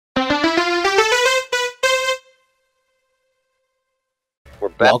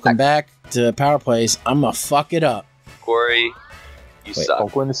Welcome back to Power Plays. I'm gonna fuck it up. Cory, you suck.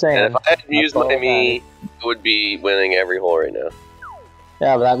 Don't go in the sand. And if I had used my me, it would be winning every hole right now.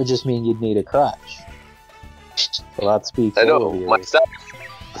 Yeah, but that would just mean you'd need a crutch. So that speaks. I know, myself.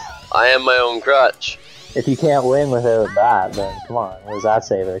 I am my own crutch. If you can't win without that, then come on. What does that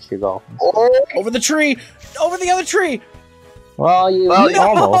say about your golf? Oh, over the tree! Over the other tree! Well, you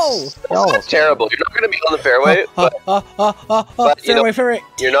almost. That's terrible. You're not going to be on the fairway, but fairway.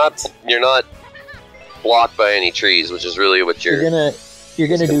 You're not blocked by any trees, which is really what you're gonna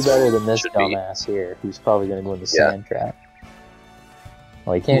do better than this dumbass here, who's probably gonna go in the sand trap.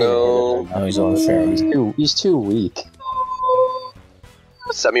 Well, he can't. No, he's on the fairway. He's too weak.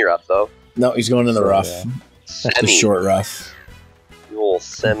 Semi-rough though. No, he's going in the rough. That's the short rough. The whole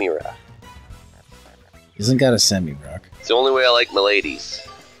semi-rough. He hasn't got a semi-rock. It's the only way I like my ladies.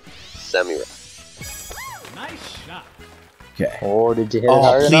 Semi-rough. Nice shot. Okay. Oh, did you hit it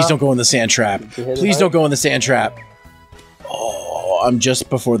hard please enough? Don't go in the sand trap. Please don't go in the sand trap. Oh, I'm just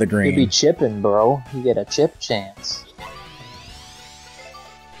before the green. You'd be chipping, bro. You get a chip chance.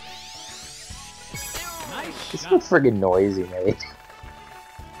 Nice It's so friggin' noisy, mate.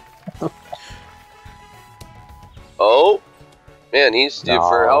 Oh, man, he's due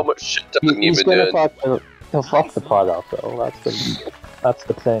for how much shit talking you've been doing. He'll fuck the pot up, though. That's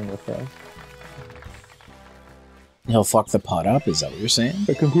the thing with him. He'll fuck the pot up? Is that what you're saying?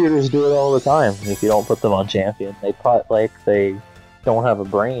 The computers do it all the time. If you don't put them on champion, they putt like they don't have a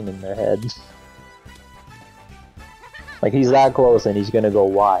brain in their head. Like, he's that close and he's gonna go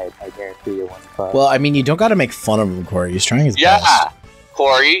wide, I guarantee you one putt. Well, I mean, you don't gotta make fun of him, Cory. He's trying his best. Yeah!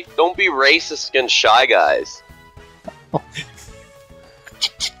 Cory, don't be racist against shy guys.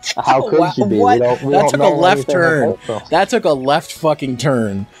 How could you be? What? We That don't took a know left anything turn. about them. That took a left fucking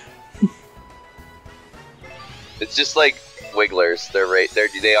turn. It's just like wigglers.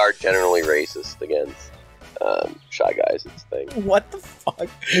 They are generally racist against shy guys. It's a thing. What the fuck?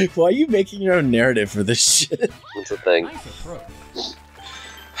 Why are you making your own narrative for this shit? It's a thing. Nice approach.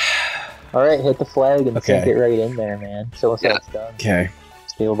 Alright, hit the flag and sink it right in there, man. Show us how it's done. Okay.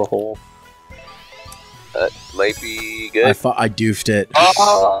 Steal the hole. That might be good. I doofed it.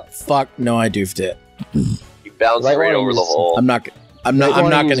 Oh! Fuck, no, I doofed it. You bounced right over the hole. I'm not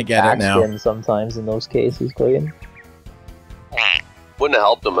gonna get it now. Sometimes in those cases, Clayton. Wouldn't have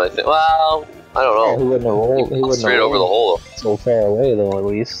helped him, I think. Well, I don't know. Yeah, he wouldn't have rolled. He wouldn't straight have over the hole. so far away, though. At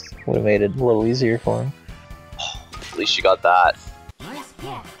least would have made it a little easier for him. At least you got that. Nice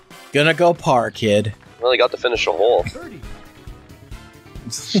par. Gonna go par, kid. Well, you got to finish a hole. Birdie.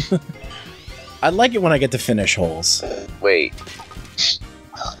 I like it when I get to finish holes. Wait.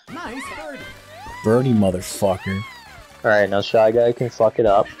 Nice birdie. Birdie motherfucker. Alright, now Shy Guy can fuck it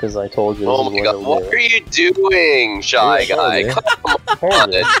up, because I told you this Oh is my what god, he'll what do. are you doing, shy Yeah, guy? I Come told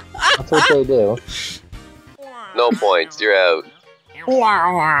on. you. That's what they do. No points, you're out.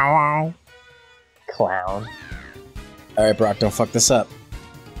 Clown. Alright, Brock, don't fuck this up.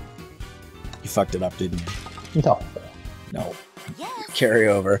 You fucked it up, didn't you? No. No. Carry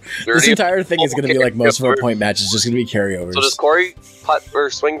over. This 30 entire thing is gonna be like most of our point matches, just gonna be carryovers. So does Cory putt or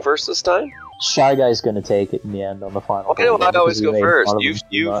swing first this time? Shy Guy's gonna take it in the end on the final. Okay, well, I always go first.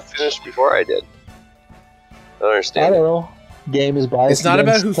 You much. finished before I did. I don't I understand. don't know. Game is biased. It's not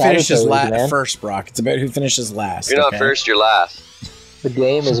about who against finishes caterpillars, man. first, Brock. It's about who finishes last. If you're not okay? first, you're last. The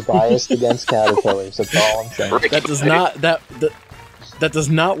game is biased against caterpillars. That's all I'm saying. That does not that does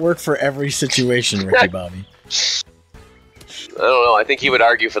not work for every situation, Ricky Bobby. I don't know. I think he would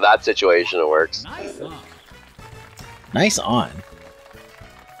argue for that situation it works. Nice on. Nice on.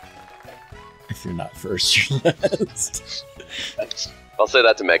 If you're not first, you're last. I'll say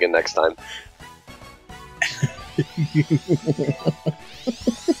that to Megan next time.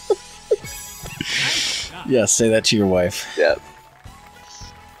 Yeah, say that to your wife. Yeah.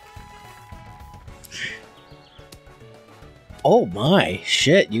 Oh my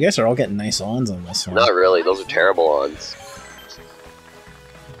shit! You guys are all getting nice ons on this one. Not really. Those are terrible ons.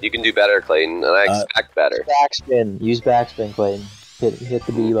 You can do better, Clayton, and I expect better. Backspin. Use backspin, Clayton. Hit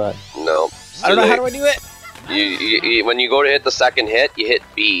the B button. No. I don't know how do I do it. You when you go to hit the second hit, you hit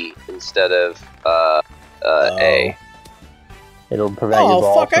B instead of A. It'll prevent your Oh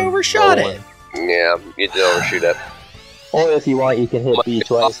ball fuck! I from overshot rolling. it. Yeah, you did overshoot it. Or if you want, you can hit B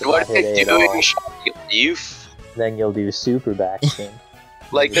twice and What not are hit you A at all. doing? You Then you'll do super backspin.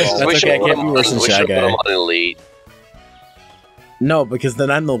 like That's this. We should okay, put can't him be on- worse than we Shy should put Guy. him on elite. No, because then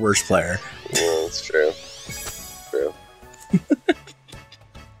I'm the worst player. Yeah, that's true. True.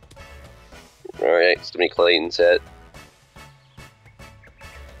 Alright, so many Clayton's hit.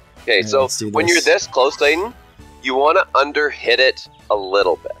 Okay, Yeah, so let's do when this. you're this close, Clayton, you want to under-hit it a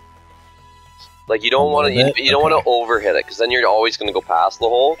little bit. Like, you don't want to you don't want to over-hit it, because then you're always going to go past the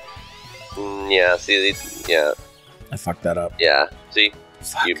hole. Yeah, see, yeah. I fucked that up. Yeah, see?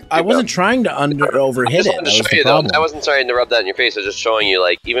 Fuck. I wasn't trying to overhit it. That was the problem. I wasn't trying to rub that in your face. I was just showing you,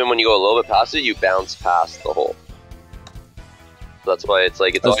 like, even when you go a little bit past it, you bounce past the hole. That's why it's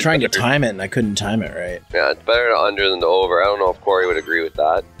like... I was trying to time it, and I couldn't time it right. Yeah, it's better to under than to over. I don't know if Cory would agree with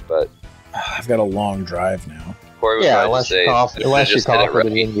that, but... I've got a long drive now. Cory would unless you're confident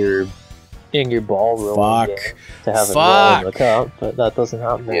in your ball rolling to have it roll in the cup, but that doesn't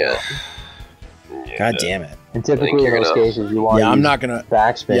happen very often. God damn it. And typically in those cases, you want to I'm not gonna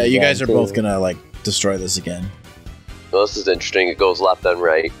backspin. Yeah, you guys are both gonna, like, destroy this again. Well, this is interesting. It goes left and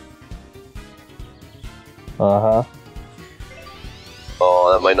right. Uh-huh.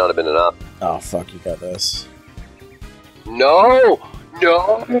 Oh, that might not have been enough. Oh, fuck, you got this. No!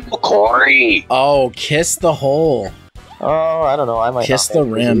 No! Cory! Oh, kiss the hole. Oh, I don't know. I might kiss the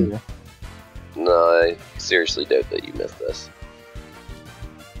rim. No, I seriously doubt that you missed this.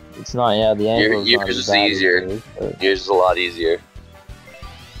 It's not, the angle yours is easier. Yours is a lot easier.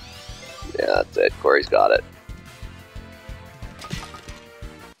 Yeah, that's it. Cory's got it.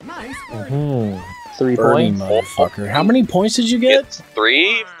 Nice birdie. 3 Birdie, points? motherfucker. How many points did you get?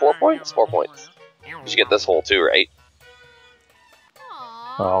 3? 4 points? 4 points. You should get this hole too, right?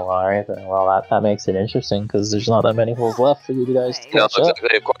 Oh, alright then. Well, that makes it interesting, because there's not that many holes left for you guys to No, catch up. exactly.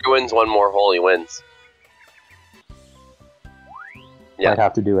 If Cory wins one more hole, he wins. Might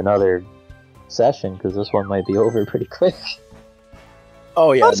have to do another session, because this one might be over pretty quick.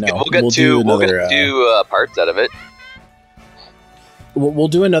 Oh yeah, no. We'll get two parts out of it. We'll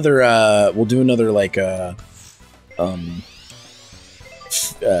do another. We'll do another like. Fuck.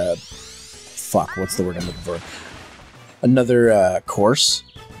 What's the word I'm looking for? Another course,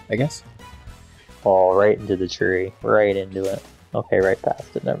 I guess. Oh, right into the tree, right into it. Okay, right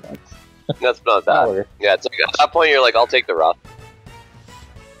past it. Never mind. That's not bad. Yeah, it's like at that point you're like, I'll take the rough.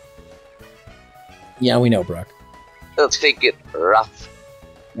 Yeah, we know, Brock. Let's take it rough.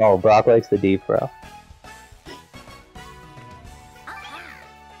 No, Brock likes the deep, bro.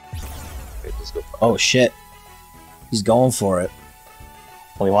 Wait, let's go. Oh shit, he's going for it.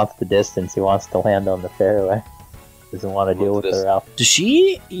 Well, he wants the distance. He wants to land on the fairway. Doesn't want to deal with the rough. Does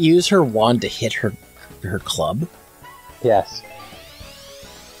she use her wand to hit her club? Yes.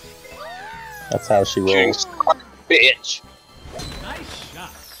 That's how she rolls. Bitch. Nice shot.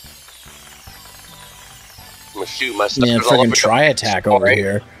 I'm gonna shoot my stuff. Man, friggin' tri-attack over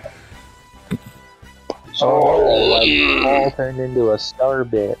here. Oh, all turned into a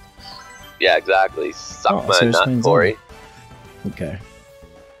Starbit. Yeah, exactly. Suck my nut, Cory. Okay.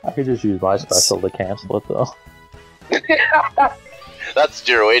 I could just use my special to cancel it, though. That's what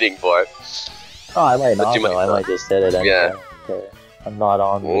you're waiting for. Oh, I might not, though. I might just hit it anyway. Yeah. Okay. I'm not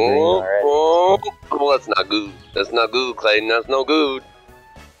on the green already. Oh, that's not good. That's not good, Clayton. That's no good.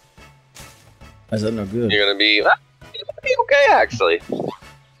 Is that no good? You're gonna be okay, actually.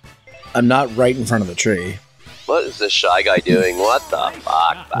 I'm not right in front of the tree. What is this shy guy doing? What the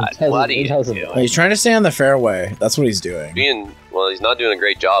fuck, bud? What are you doing? He's trying to stay on the fairway. That's what he's doing. Well, he's not doing a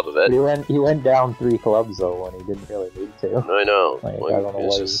great job of it. He went down 3 clubs, though, when he didn't really need to. I know. Like, I don't know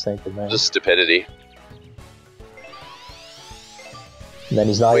what he was thinking there. Just stupidity. And then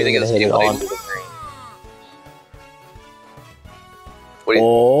he's not even going to hit it onto the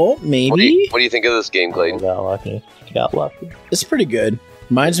green. Maybe? What do you think of this game, Clayton? Got lucky. Got lucky. It's pretty good.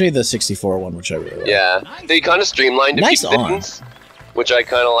 Reminds me of the 64 one, which I really like. Yeah, they kind of streamlined a few things, which I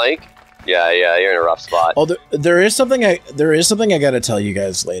kind of like. Yeah, you're in a rough spot. Oh, there is something I got to tell you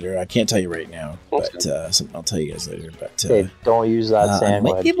guys later. I can't tell you right now, but I'll tell you guys later. But hey, don't use that sand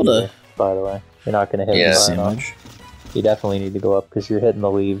wedge. Might be able to. By the way, you're not going to hit the sandwich. You definitely need to go up because you're hitting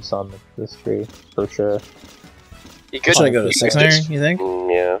the leaves on this tree for sure. Should I go to 6 iron? You think?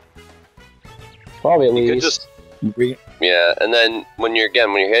 Yeah. Probably at least. Yeah, and then when you're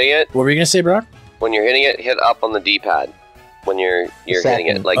hitting it. What were you gonna say, Brock? When you're hitting it, hit up on the D-pad. When you're hitting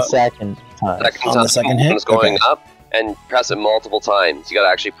it, like second time. On the second hit, it's going up, and press it multiple times. You gotta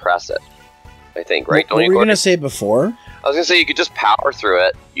actually press it. I think, right? What were you gonna say before? I was gonna say you could just power through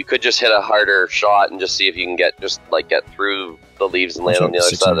it. You could just hit a harder shot and just see if you can get through the leaves and land on the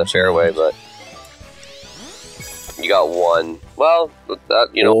other side of the fairway. But you got one. Well, that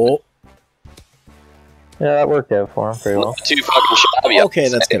Yeah, that worked out for him pretty well. Too fucking shabby. Okay,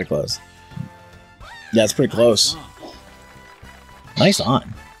 that's kind of close. Yeah, it's pretty close. Nice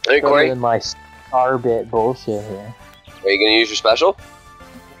on. Hey, Cory. Better than my Starbit bullshit here. Are you gonna use your special?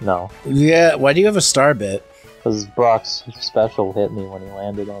 No. Yeah, why do you have a Starbit? Because Brock's special hit me when he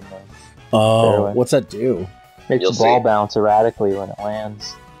landed on the Oh, fairway. what's that do? Makes the ball bounce erratically when it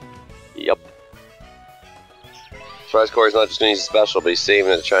lands. Yep. As far as Cory's not just going to use a special, but he's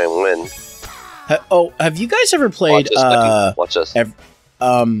saving it to try and win. Have you guys ever played? Watch this.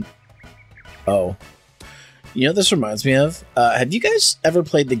 Oh. You know what this reminds me of? Have you guys ever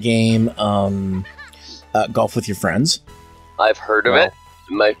played the game Golf with Your Friends? I've heard of it.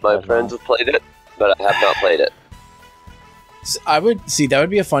 My friends have played it, but I have not played it. I would see that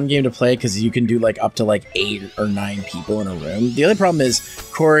would be a fun game to play because you can do like up to like 8 or 9 people in a room. The only problem is,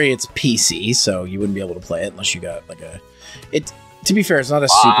 Cory, it's PC, so you wouldn't be able to play it unless you got like a. It to be fair, it's not a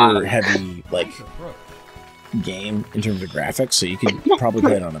super heavy like game in terms of graphics, so you could probably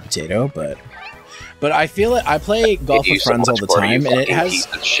play it on a potato, but I feel it. I play Golf with Friends all the time, and it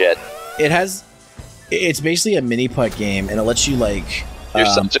has. It's basically a mini putt game, and it lets you like. You're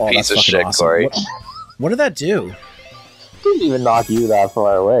such a piece of shit, awesome. Cory. What did that do? Didn't even knock you that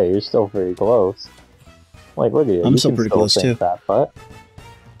far away. You're still pretty close. Like, look at you. I'm still pretty close too. That putt.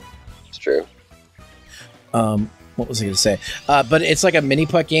 It's true. What was I going to say? But it's like a mini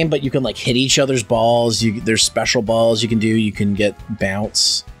putt game, but you can like hit each other's balls. There's special balls you can do. You can get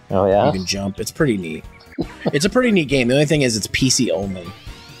bounce. Oh yeah. You can jump. It's pretty neat. It's a pretty neat game. The only thing is it's PC only.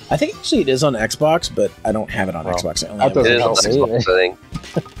 I think actually it is on Xbox, but I don't have it on Xbox. I only have it on Xbox, I think.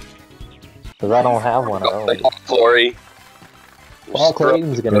 Because I don't have one. Cory. Well,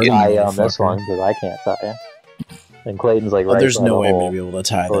 Clayton's going to tie you on this one because I can't tie you. And Clayton's like right there's by no the way I'm hole. going to be able to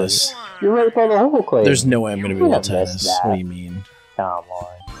tie this. You're right by the hole, Clayton. There's no way I'm going to be able to tie this. That. What do you mean? Come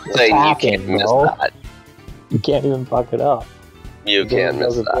on. Saying you can't miss that. You can't even fuck it up. You can't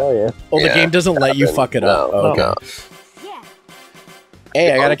miss that. Oh, the game doesn't let you fuck it up. Oh, okay. No.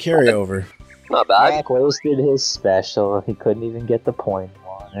 Hey, I got a carryover. Not bad. Jack wasted his special. He couldn't even get the point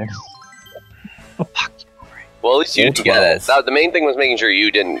on it. Well, at least you didn't get it. The main thing was making sure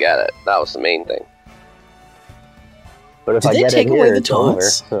you didn't get it. That was the main thing. But if I get it here, it's over.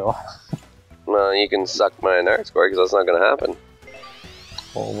 So. Well, you can suck my narc score because that's not going to happen.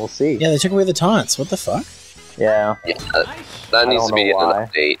 Well, we'll see. Yeah, they took away the taunts. What the fuck? Yeah. That needs to be an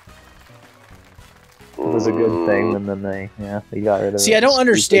update. It was a good thing, and then they got rid of it. See, I don't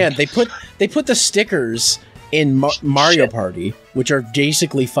understand. They put the stickers in Mario Party, which are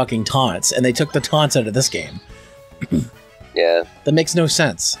basically fucking taunts, and they took the taunts out of this game. Yeah. That makes no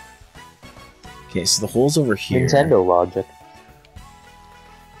sense. Okay, so the hole's over here. Nintendo logic.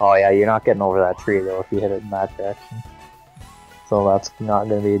 Oh yeah, you're not getting over that tree though if you hit it in that direction. So that's not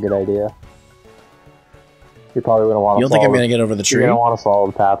going to be a good idea. You're probably going to want to. You don't think I'm going to get over the tree? You're going to want to follow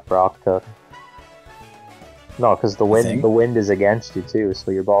the path Brock took. No, because the wind is against you too,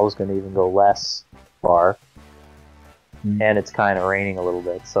 so your ball is going to even go less far. And it's kind of raining a little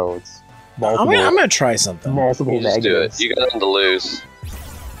bit, so it's multiple. I'm going to try something. Multiple negatives. Do it. You got nothing to lose.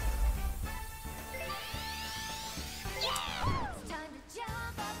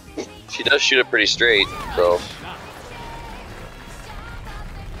 She does shoot it pretty straight, so.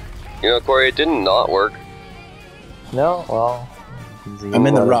 You know, Cory, it did not work. No, well. I'm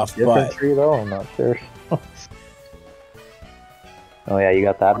in the rough, but. Tree, though? I'm not sure. Oh, yeah, you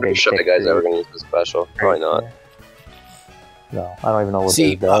got that big. Sure the guy's ever going to use the special. Probably not. No, I don't even know what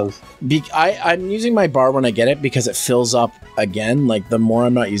it does. I'm using my bar when I get it because it fills up again. Like, the more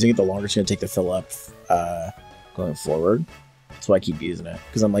I'm not using it, the longer it's going to take to fill up going forward. That's why I keep using it.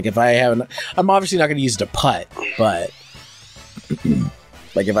 Because I'm like, if I haven't... I'm obviously not going to use it to putt, but...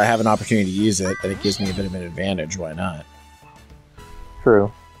 like, if I have an opportunity to use it, then it gives me a bit of an advantage. Why not? True.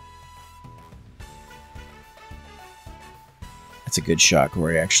 That's a good shot,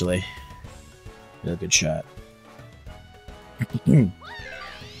 Cory, actually. Real good shot. He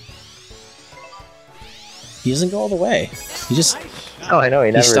doesn't go all the way. He just... Oh, I know,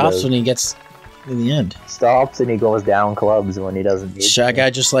 he never stops does. When he gets in the end. Stops and he goes down clubs when he doesn't need Shot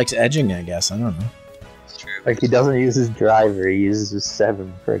guy just likes edging, I guess. I don't know. It's true. Like, he doesn't use his driver, he uses his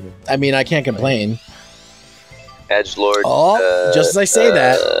 7 friggin'. I mean, I can't complain. Edgelord. Oh, just as I say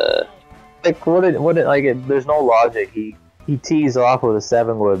that. Like, there's no logic. He tees off with a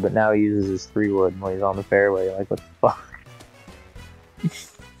 7 wood, but now he uses his 3 wood when he's on the fairway. Like, what the fuck?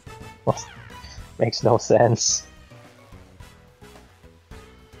 Makes no sense.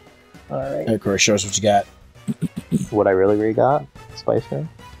 Alright. Hey, Cory, show us what you got. What I really got? Spice Ring?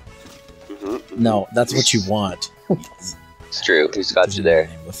 No, that's what you want. It's true. Who's got you there?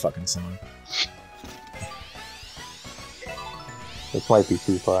 The fucking song. This might be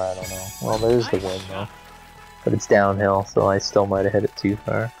too far, I don't know. Well, there's the wind though. But it's downhill, so I still might have hit it too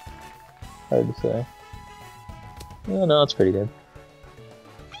far. Hard to say. Oh, no, it's pretty good.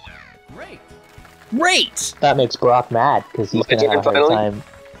 Great! That makes Brock mad, because he's going to have a hard time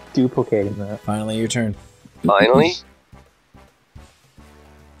duplicating that. Finally, your turn. Finally?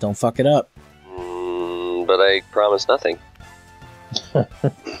 Don't fuck it up. But I promise nothing.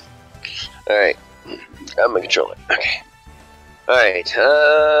 Alright. I'm a controller. Okay. Alright,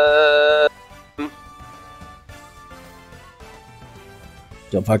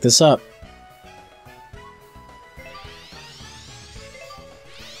 Don't fuck this up.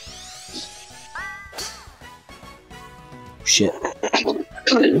 Shit.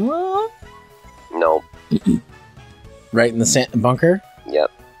 no. Right in the bunker?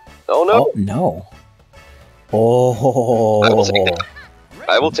 Yep. Oh no! Oh, no. Oh.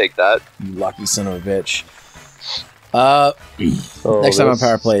 I will take that. You lucky son of a bitch. Oh, Next time on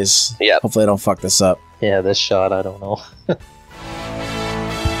Power Plays, Yep. hopefully I don't fuck this up. Yeah, this shot, I don't know.